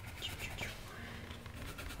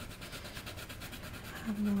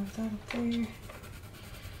 Having all of that up there.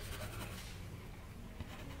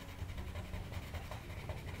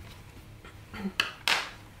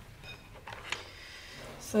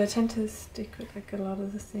 So I tend to stick with like a lot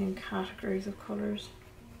of the same categories of colours.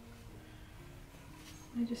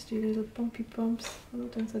 I just do little bumpy bumps.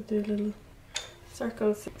 Sometimes I do little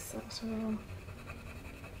circles. It's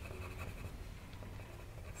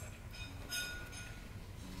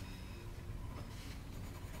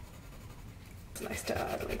nice to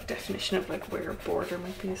add like definition of like where a border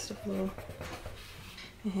might be and stuff as well.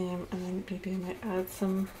 And then maybe I might add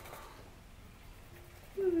some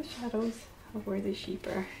little shadows of where the sheep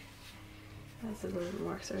are. That's a little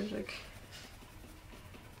more sort of like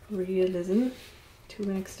realism to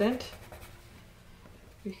an extent,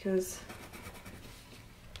 because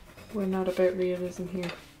we're not about realism here,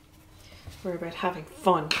 we're about having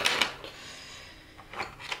fun.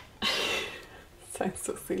 Sounds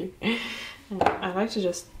so silly. I like to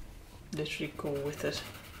just literally go with it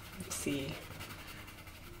and see.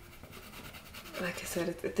 Like I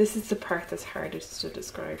said, this is the part that's hardest to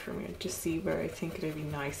describe for me. I just see where I think it'd be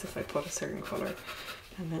nice if I put a certain colour,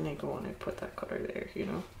 and then I go and I put that colour there, you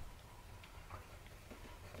know.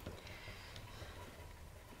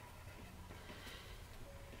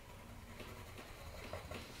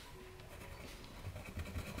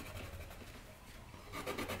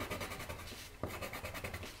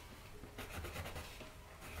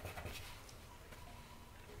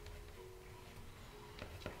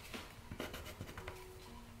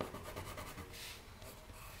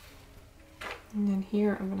 And then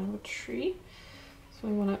here I'm gonna have a tree. So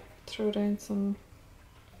I wanna throw down some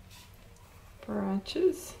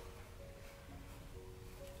branches.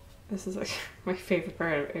 This is like my favourite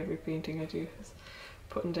part of every painting I do, is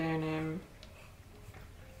putting down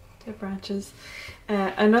the branches.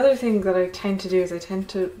 Another thing that I tend to do is I tend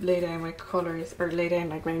to lay down my colours, or lay down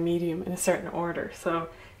like my medium in a certain order. So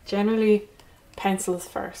generally pencils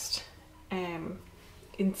first.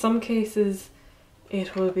 In some cases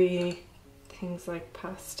it will be things like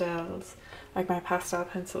pastels, like my pastel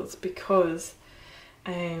pencils, because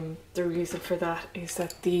the reason for that is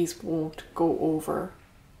that these won't go over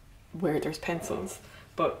where there's pencils,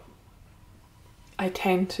 but I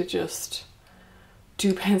tend to just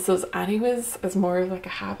do pencils anyways as more of like a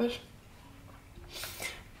habit.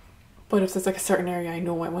 But if there's like a certain area I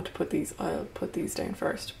know I want to put these, I'll put these down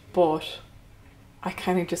first, but I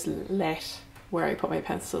kind of just let where I put my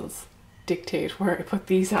pencils dictate where I put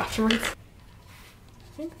these afterwards.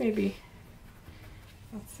 I think maybe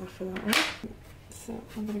that's enough for that one. So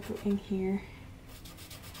I'm gonna go in here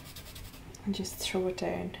and just throw it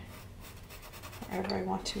down wherever I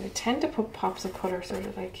want to. I tend to put pops of colour sort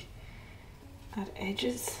of like at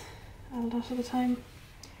edges a lot of the time.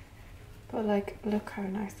 But like, look how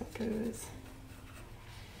nice that blue is.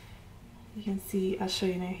 You can see, I'll show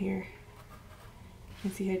you now here. You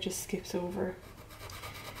can see how it just skips over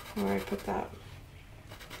where I put that.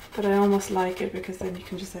 But I almost like it because then you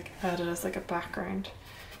can just like add it as like a background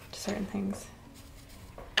to certain things.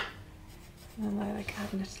 And then I like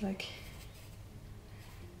adding it to like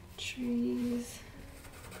trees.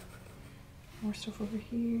 More stuff over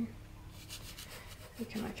here. You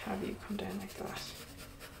can like have you come down like that.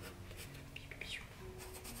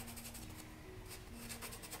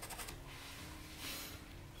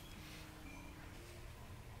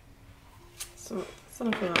 So that's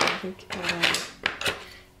enough of that. I think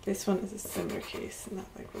this one is a similar case, and that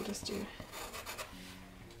like we'll just do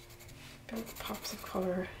big pops of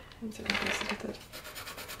colour and certain places with it.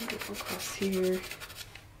 Maybe go across here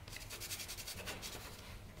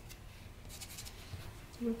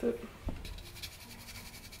with it.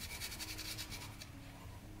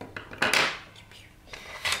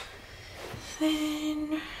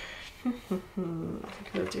 Then I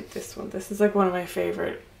think we'll do this one. This is like one of my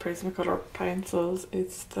favourite Prismacolor pencils.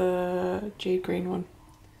 It's the jade green one.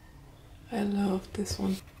 I love this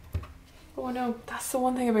one. Oh no, that's the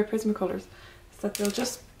one thing about Prismacolors, is that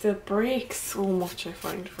they'll break so much, I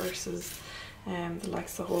find, versus the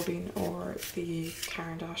likes of Holding or the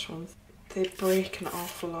Caran d'Ache ones. They break an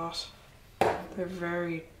awful lot. They're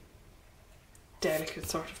very delicate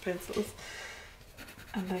sort of pencils,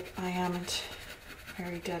 and like I amn't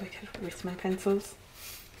very delicate with my pencils.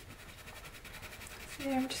 So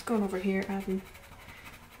yeah, I'm just going over here adding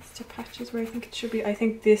to patches where I think it should be. I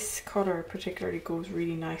think this colour particularly goes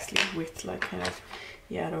really nicely with like kind of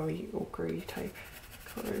yellowy, ochre type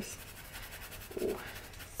colours. Oh,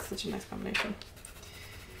 such a nice combination.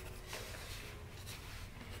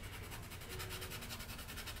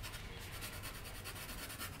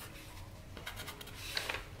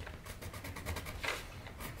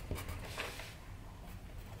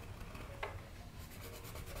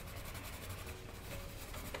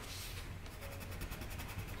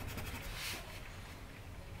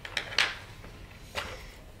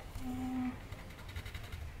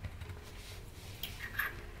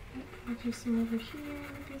 Do some over here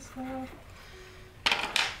maybe as well.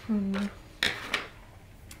 And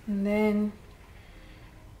then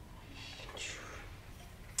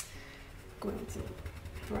go into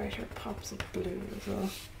brighter pops of blue as well.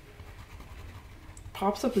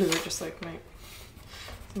 Pops of blue are just like some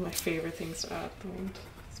of my favourite things to add at the moment.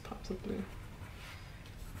 It's pops of blue.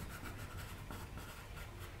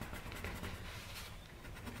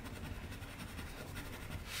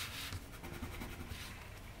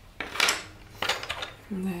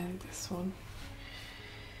 And then this one.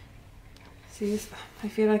 See, I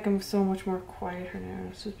feel like I'm so much more quieter now.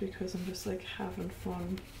 It's just because I'm just like having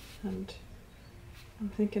fun, and I'm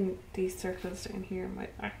thinking these circles down here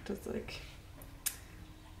might act as like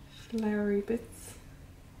flowery bits.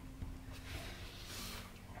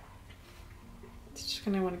 It's just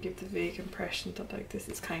gonna want to give the vague impression that like this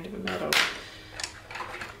is kind of a meadow.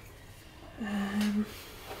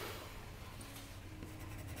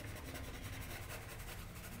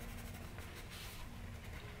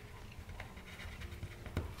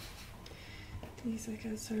 These I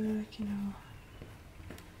guess are like, you know,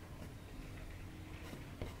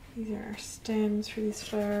 these are our stems for these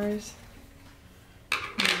flowers.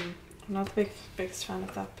 I'm not the biggest fan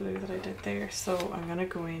of that blue that I did there, so I'm gonna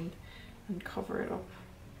go in and cover it up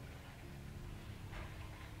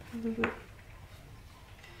a little bit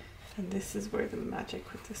And this is where the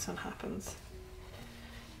magic with this one happens.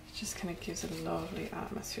 It just kind of gives it a lovely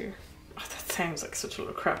atmosphere. Oh, that sounds like such a lot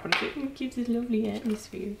of crap, and it gives it a lovely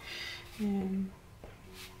atmosphere. But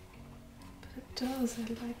it does, I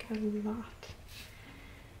like it a lot.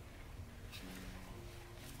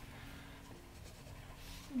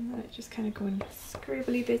 And then it just kind of go in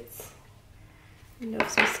scribbly bits. I love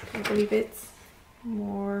some scribbly bits.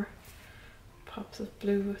 More pops of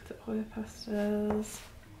blue with the oil pastels.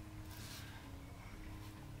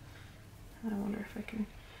 I wonder if I can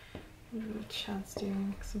give it a chance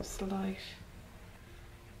doing some slight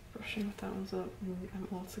brushing with that one. So I'm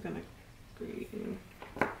also going to green,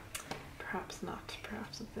 perhaps not,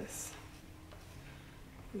 perhaps with this.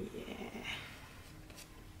 Yeah.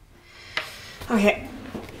 Okay.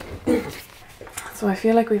 So I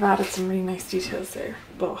feel like we've added some really nice details there,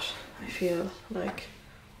 but I feel like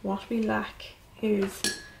what we lack is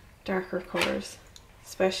darker colours,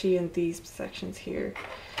 especially in these sections here.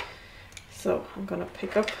 So I'm going to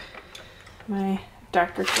pick up my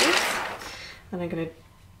darker colours and I'm going to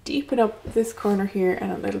deepen up this corner here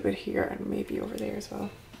and a little bit here and maybe over there as well.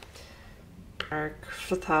 Dark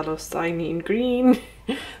phthalo-cyanine green.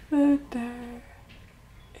 The dark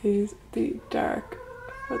is the dark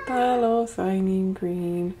phthalo-cyanine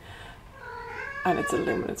green, and it's a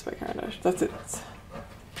luminance by Carnage. That's it.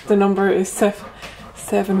 The number is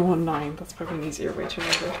 719. That's probably an easier way to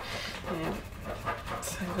remember.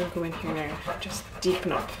 So I'm going to go in here now, just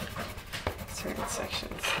deepen up certain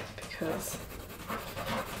sections because I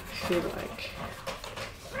feel like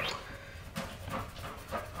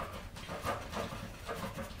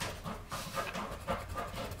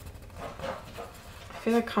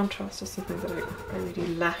contrast is something that I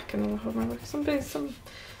really lack in a lot of my work. Sometimes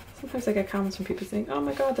I get comments from people saying, oh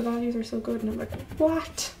my god, the values are so good, and I'm like,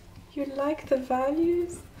 what? You like the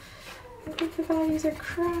values? I think the values are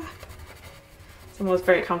crap. So I'm always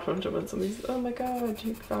very complimented when somebody says, oh my god,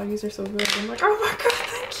 your values are so good. I'm like, oh my god,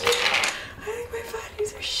 thank you! I think my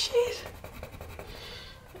values are shit.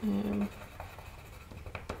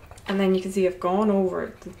 And then you can see I've gone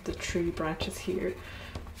over the tree branches here,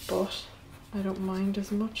 but I don't mind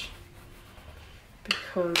as much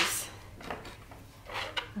because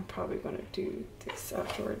I'm probably going to do this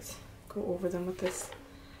afterwards. Go over them with this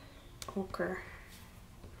ochre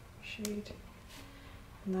shade,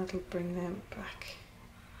 and that'll bring them back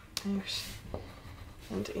out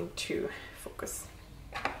and into focus.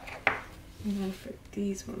 And then for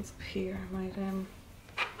these ones up here, I might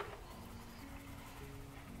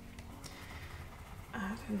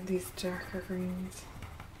add in these darker greens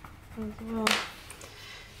as well,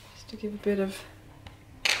 just to give a bit of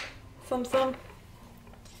some.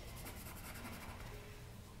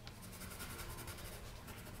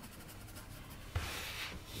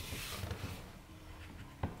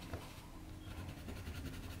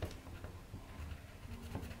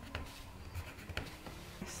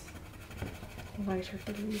 Lighter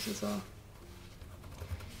blues as well.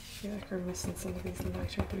 I feel like we're missing some of these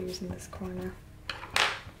lighter blues in this corner.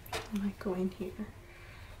 I might go in here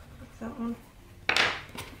with that one,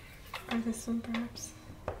 or this one perhaps.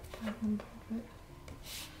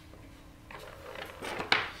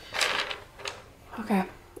 Okay,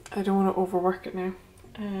 I don't want to overwork it now.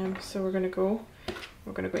 So we're gonna go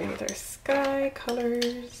in with our sky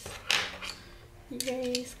colours.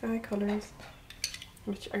 Yay, sky colours,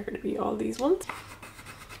 which are going to be all these ones.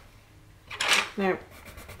 Now,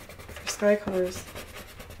 for sky colours,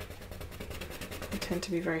 they tend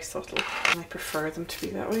to be very subtle, and I prefer them to be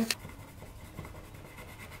that way.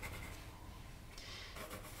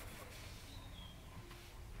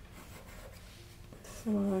 So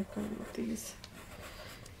I like going with these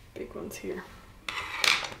big ones here.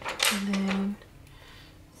 And then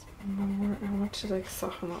some more. I want to like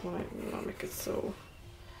soften that one out and not make it so.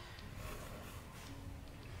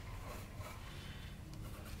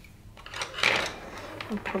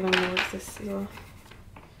 I'm pulling more of this as well.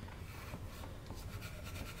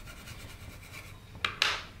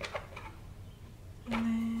 And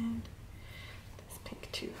then this pink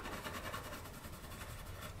too.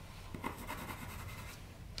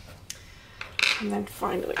 And then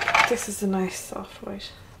finally, this is a nice soft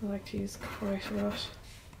white. I like to use quite a lot.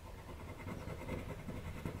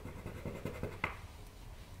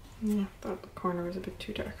 Yeah, that corner was a bit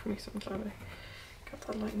too dark for me, so I'm glad I got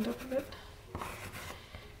that lightened up a bit.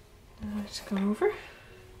 Now just go over.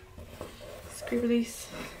 Scribblies.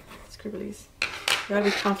 Scribblies. You gotta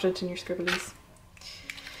be confident in your scribblies.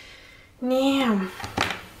 Now,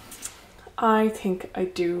 I think I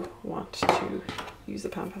do want to use the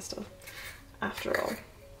pan pastel after all.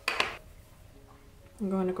 I'm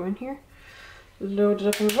going to go in here, load it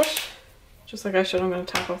up in the brush, just like I should. I'm going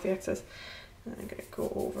to tap off the excess. And I'm going to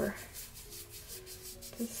go over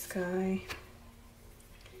the sky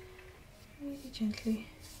really gently.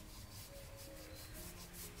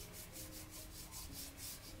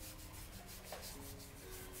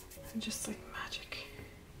 And just like magic,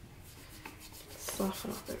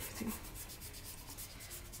 soften up everything.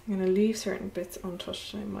 I'm going to leave certain bits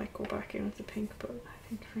untouched and I might go back in with the pink, but I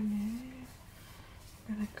think for now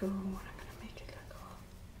I'm going to go and I'm going to make it look all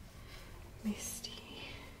misty.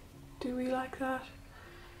 Do we like that?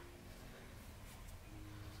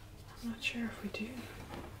 I'm not sure if we do.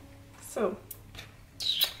 So,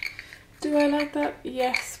 do I like that?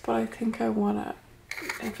 Yes, but I think I want to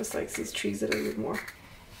emphasize these trees a little bit more.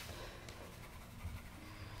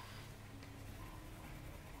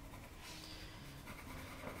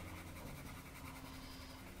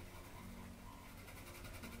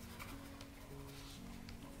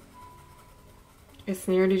 It's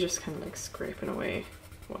nearly just kind of like scraping away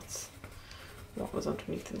what was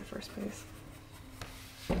underneath in the first place.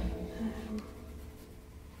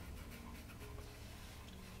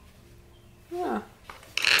 Yeah.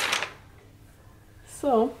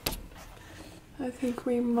 So I think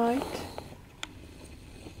we might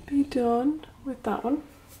be done with that one.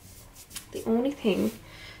 The only thing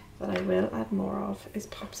that I will add more of is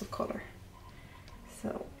pops of colour.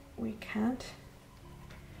 So we can't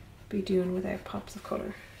be doing without pops of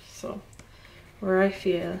colour. So where I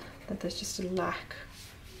feel that there's just a lack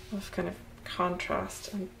of kind of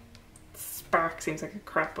contrast, and spark seems like a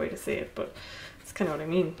crap way to say it, but it's kind of what I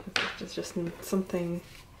mean. There's just something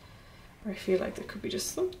where I feel like there could be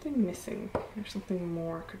just something missing, or something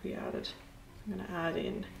more could be added. I'm going to add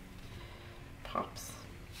in pops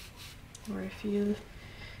where I feel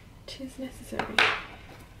it is necessary.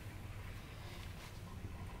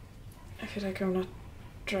 I feel like I'm not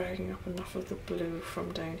dragging up enough of the blue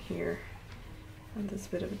from down here, and there's a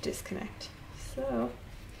bit of a disconnect. So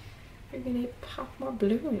we're going to pop more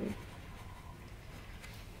blue in.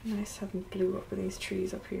 Nice having blue up in these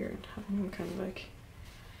trees up here and having them kind of like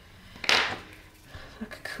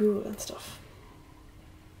look cool and stuff.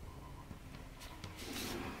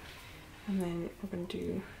 And then we're going to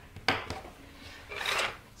do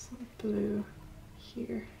some blue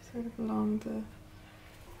here, sort of along the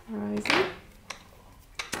horizon.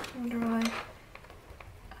 I wonder why I add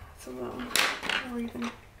some of that one, or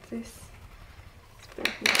even this.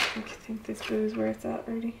 I think this blue is where it's at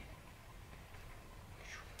really.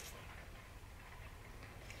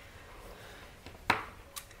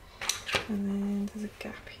 And then there's a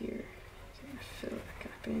gap here. So I'm going to fill that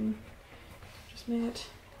gap in. Just made.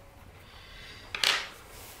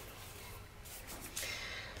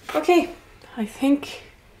 Okay, I think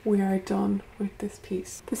we are done with this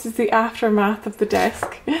piece. This is the aftermath of the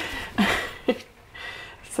desk.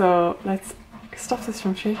 So let's stop this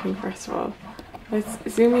from shaking first of all. Let's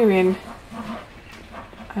zoom you in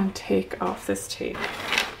and take off this tape.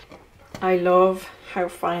 I love how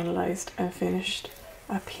finalized and finished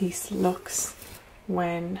a piece looks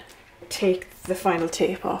when take the final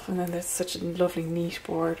tape off, and then there's such a lovely neat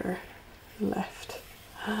border left.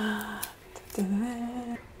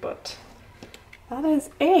 But that is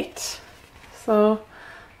it. So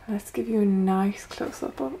let's give you a nice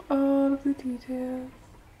close-up of all of the details.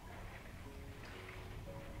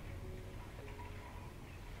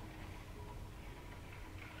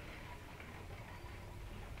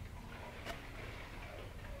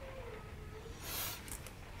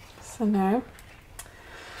 So now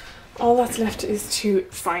all that's left is to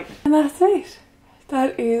sign it. And that's it.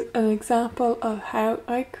 That is an example of how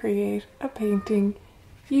I create a painting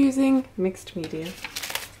using mixed media.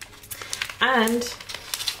 And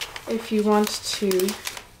if you want to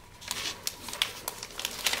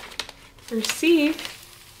receive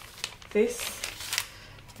this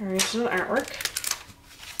original artwork,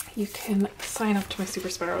 you can sign up to my Super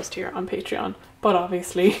Sparrows tier on Patreon, but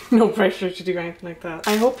obviously no pressure to do anything like that.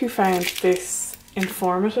 I hope you found this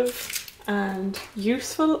informative and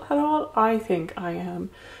useful at all. I think I am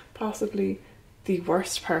possibly the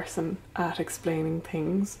worst person at explaining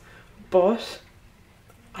things, but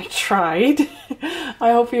I tried.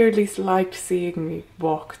 I hope you at least liked seeing me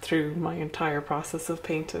walk through my entire process of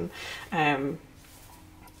painting.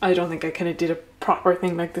 I don't think I kind of did a proper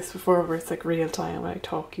thing like this before where it's like real time and I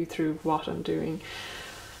talk you through what I'm doing.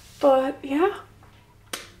 But yeah,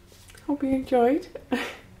 hope you enjoyed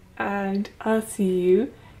and I'll see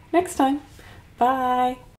you next time.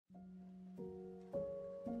 Bye!